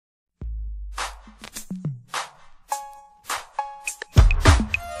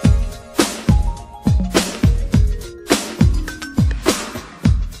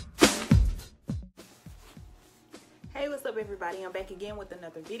everybody, I'm back again with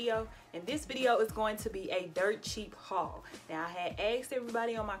another video, and this video is going to be a dirt cheap haul. Now, I had asked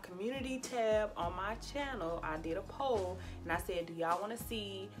everybody on my community tab on my channel, I did a poll and I said, do y'all want to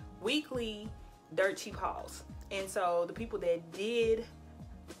see weekly dirt cheap hauls? And so the people that did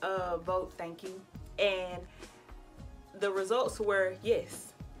vote, thank you, and the results were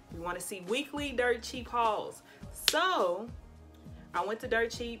yes, we want to see weekly dirt cheap hauls. So I went to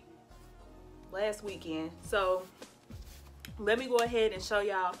Dirt Cheap last weekend, so let me go ahead and show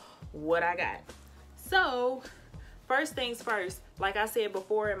y'all what I got. So first things first, like I said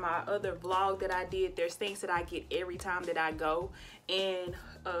before in my other vlog that I did, there's things that I get every time that I go, and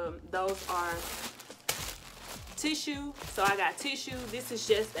those are tissue. So I got tissue. This is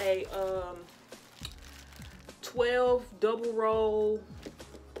just a 12 double roll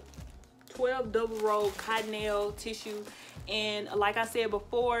cottonelle tissue. And like I said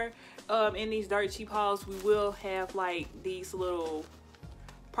before, in these dirt cheap hauls, we will have like these little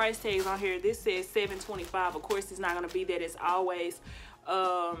price tags on here. This says $7.25. Of course, it's not going to be that. It's always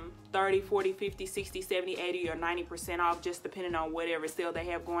 30, 40, 50, 60, 70, 80, or 90% off, just depending on whatever sale they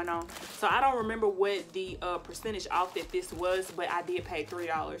have going on. So I don't remember what the percentage off that this was, but I did pay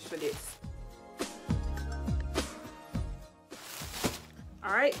 $3 for this.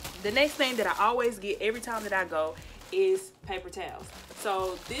 All right, the next thing that I always get every time that I go is paper towels.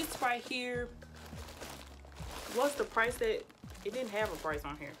 So this right here, what's the price that it didn't have a price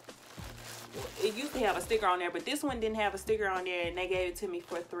on here? It used to have a sticker on there, but this one didn't have a sticker on there, and they gave it to me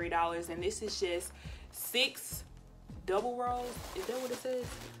for $3. And this is just 6 double rolls. Is that what it says?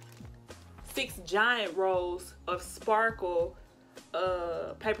 6 giant rolls of sparkle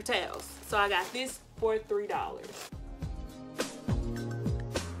paper towels. So I got this for $3.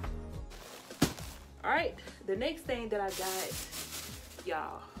 All right, the next thing that I got,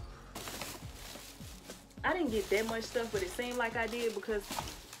 y'all, I didn't get that much stuff, but it seemed like I did because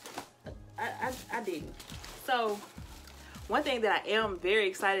I didn't. So one thing that I am very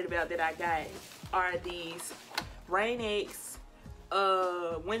excited about that I got are these Rain-X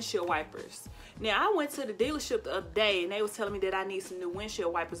windshield wipers. Now, I went to the dealership the other day and they was telling me that I need some new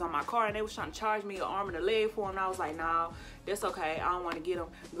windshield wipers on my car, and they was trying to charge me an arm and a leg for them, and I was like, nah, that's okay, I don't want to get them.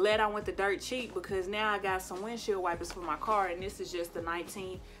 Glad I went to Dirt Cheap, because now I got some windshield wipers for my car, and this is just the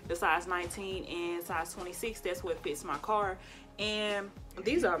size 19 and size 26. That's what fits my car, and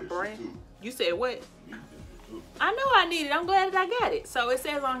these are brand. You said what? I know I need it. I'm glad that I got it. So it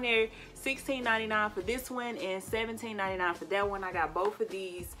says on there $16.99 for this one and $17.99 for that one. I got both of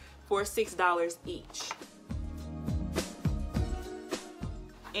these for $6 each,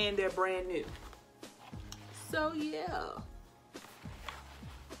 and they're brand new. So yeah,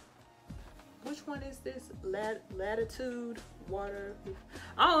 which one is this? Latitude water?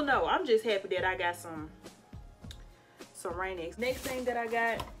 I don't know. I'm just happy that I got some Rain-X. Next thing that I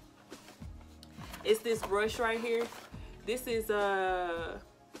got is this brush right here. This is a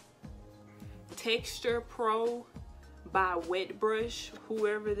Texture Pro by Wet Brush,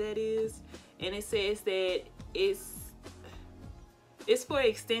 whoever that is, and it says that it's for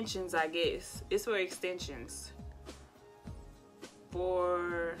extensions, I guess. It's for extensions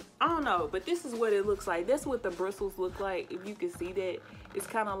for, I don't know, but this is what it looks like. That's what the bristles look like, if you can see that. It's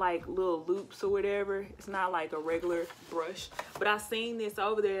kind of like little loops or whatever. It's not like a regular brush, but I seen this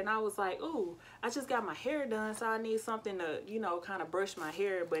over there and I was like, ooh, I just got my hair done, so I need something to, you know, kind of brush my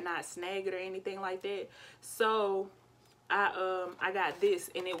hair but not snag it or anything like that. So I got this,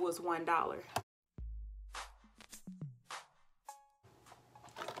 and it was $1.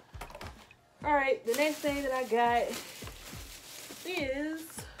 All right, the next thing that I got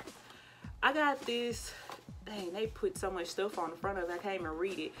is, I got this, dang, they put so much stuff on the front of it, I can't even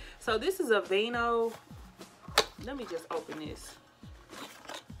read it. So this is a Vino, let me just open this.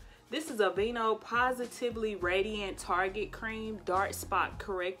 This is a Vino Positively Radiant Target Cream Dark Spot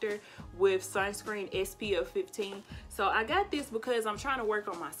Corrector with sunscreen SPF 15. So I got this because I'm trying to work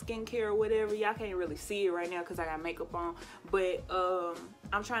on my skincare or whatever. Y'all can't really see it right now because I got makeup on, but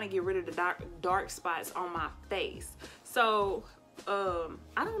I'm trying to get rid of the dark spots on my face. So I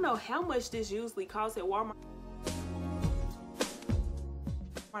don't know how much this usually costs at Walmart.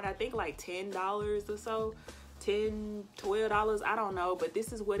 I think like $10 or so. $10, $12, I don't know, but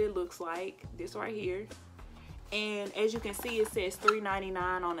this is what it looks like, this right here. And as you can see, it says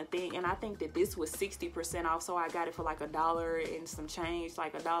 $3.99 on the thing, and I think that this was 60% off, so I got it for like $1 and some change,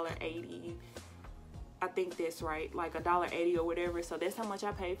 like $1.80. I think that's right, like $1.80 or whatever. So that's how much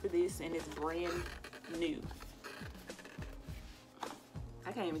I paid for this, and it's brand new.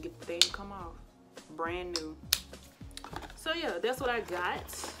 I can't even get the thing to come off. Brand new. So yeah, that's what I got.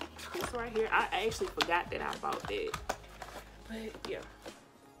 This right here, I actually forgot that I bought that. But yeah.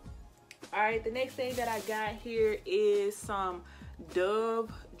 Alright, the next thing that I got here is some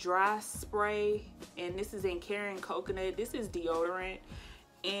Dove dry spray, and this is in Karen Coconut. This is deodorant,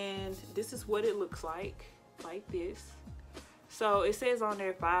 and this is what it looks like this. So it says on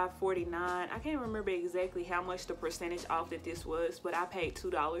there $5.49. I can't remember exactly how much the percentage off that this was, but I paid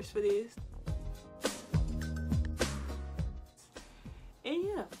 $2 for this. And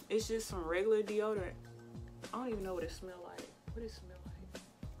yeah, it's just some regular deodorant. I don't even know what it smells like. What does it smell like?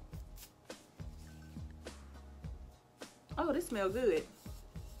 Oh, this smells good.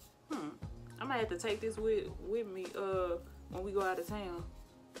 I might have to take this with me when we go out of town,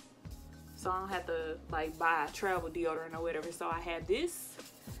 so I don't have to like buy travel deodorant or whatever. So I have this.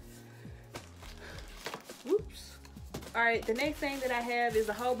 Whoops. All right, the next thing that I have is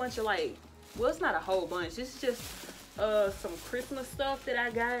a whole bunch of like, well, it's not a whole bunch, it's just some Christmas stuff that I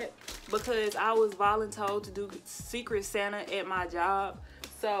got because I was volunteered to do Secret Santa at my job.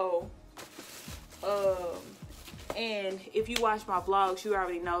 So and if you watch my vlogs, you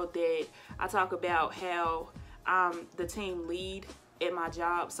already know that I talk about how I'm the team lead at my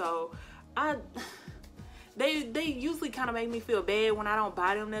job. So they usually kind of make me feel bad when I don't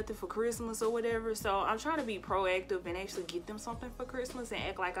buy them nothing for Christmas or whatever. So I'm trying to be proactive and actually get them something for Christmas and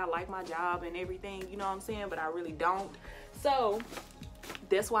act like I like my job and everything, you know what I'm saying? But I really don't. So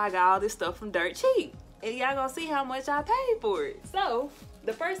that's why I got all this stuff from Dirt Cheap, and y'all gonna see how much I paid for it. So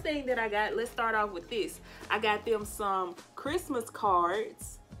the first thing that I got, let's start off with this. I got them some Christmas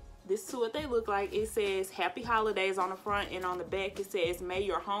cards. This is what they look like. It says Happy Holidays on the front, and on the back it says May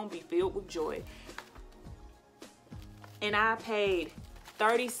your home be filled with joy. And I paid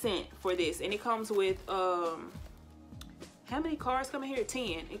 30 cents for this, and it comes with how many cards come in here?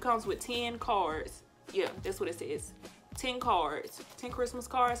 10. It comes with 10 cards. Yeah, that's what it says. 10 cards, 10 Christmas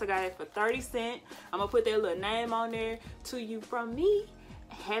cards. I got it for 30 cents. I'm gonna put their little name on there. To you from me,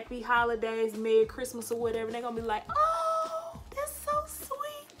 Happy Holidays, Merry Christmas, or whatever. They're gonna be like, oh, that's so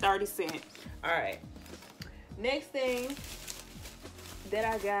sweet. 30 cents. All right, next thing that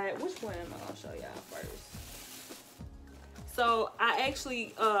I got, which one am I gonna show y'all first? So I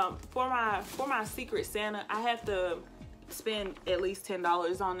actually for my Secret Santa, I have to spend at least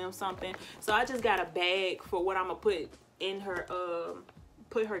 $10 on them something. So I just got a bag for what I'm gonna put in her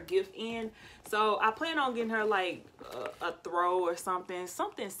put her gift in. So I plan on getting her like a throw or something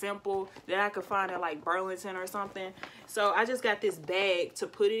simple that I could find at like Burlington or something. So I just got this bag to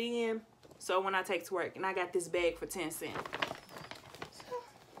put it in, so when I take to work, and I got this bag for 10 cents. So,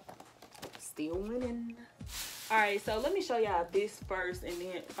 still winning. All right, so let me show y'all this first, and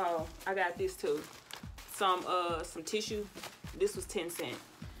then I got this too. Some tissue. This was 10 cents.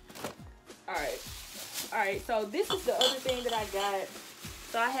 All right, so this is the other thing that I got.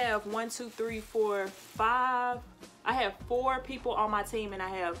 So I have 1, 2, 3, 4, 5. I have 4 people on my team, and I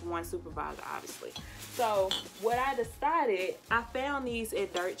have 1 supervisor, obviously. So what I decided, I found these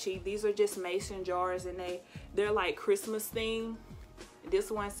at Dirt Cheap. These are just mason jars, and they're like Christmas themed.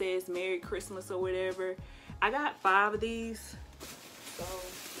 This one says Merry Christmas or whatever. I got 5 of these. So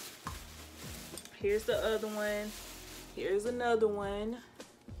here's the other one. Here's another one.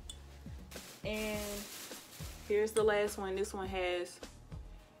 And here's the last one. This one has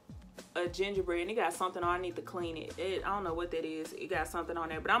a gingerbread, and it got something on. I need to clean it. I don't know what that is. It got something on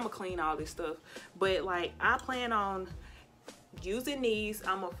there, but I'm gonna clean all this stuff. But like, I plan on using these.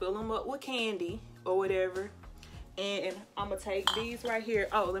 I'm gonna fill them up with candy or whatever, and I'm gonna take these right here.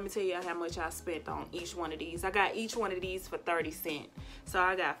 Oh, let me tell you how much I spent on each one of these. I got each one of these for 30 cents. So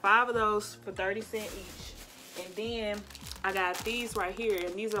I got 5 of those for 30 cents each. And then I got these right here,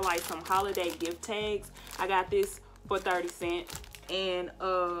 and these are like some holiday gift tags. I got this for 30 cents, and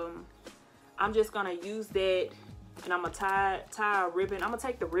I'm just gonna use that, and I'm gonna tie a ribbon. I'm gonna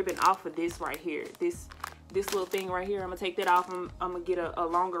take the ribbon off of this right here, this little thing right here. I'm gonna take that off. I'm gonna get a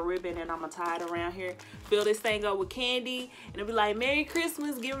longer ribbon, and I'm gonna tie it around here, fill this thing up with candy, and it'll be like Merry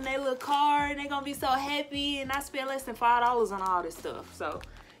Christmas, give them their little card, and they're gonna be so happy. And I spent less than $5 on all this stuff. So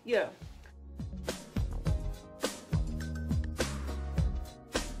yeah.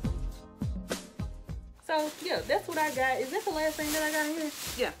 So yeah, that's what I got. Is that the last thing that I got in here?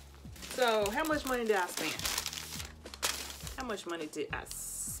 Yeah. So how much money did I spend? How much money did I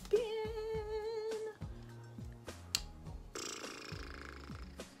spend?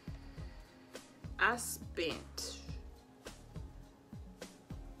 I spent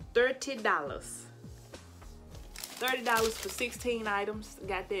 $30. $30 for 16 items.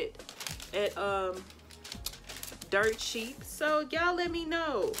 Got that at Dirt Cheap. So y'all let me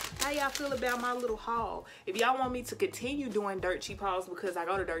know how y'all feel about my little haul. If y'all want me to continue doing Dirt Cheap hauls, because I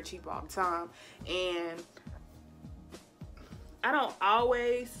go to Dirt Cheap all the time, and I don't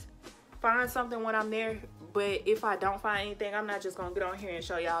always find something when I'm there, but if I don't find anything, I'm not just gonna get on here and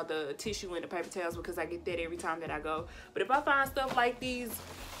show y'all the tissue and the paper towels, because I get that every time that I go. But if I find stuff like these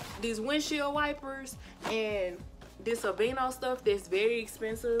windshield wipers and this Aveeno stuff that's very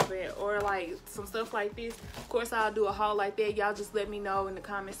expensive, or like some stuff like this, of course I'll do a haul like that. Y'all just let me know in the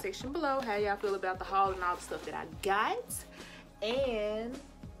comment section below how y'all feel about the haul and all the stuff that I got. And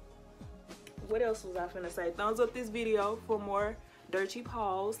what else was I finna say? Thumbs up this video for more dirt cheap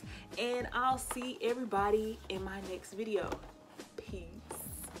hauls, and I'll see everybody in my next video.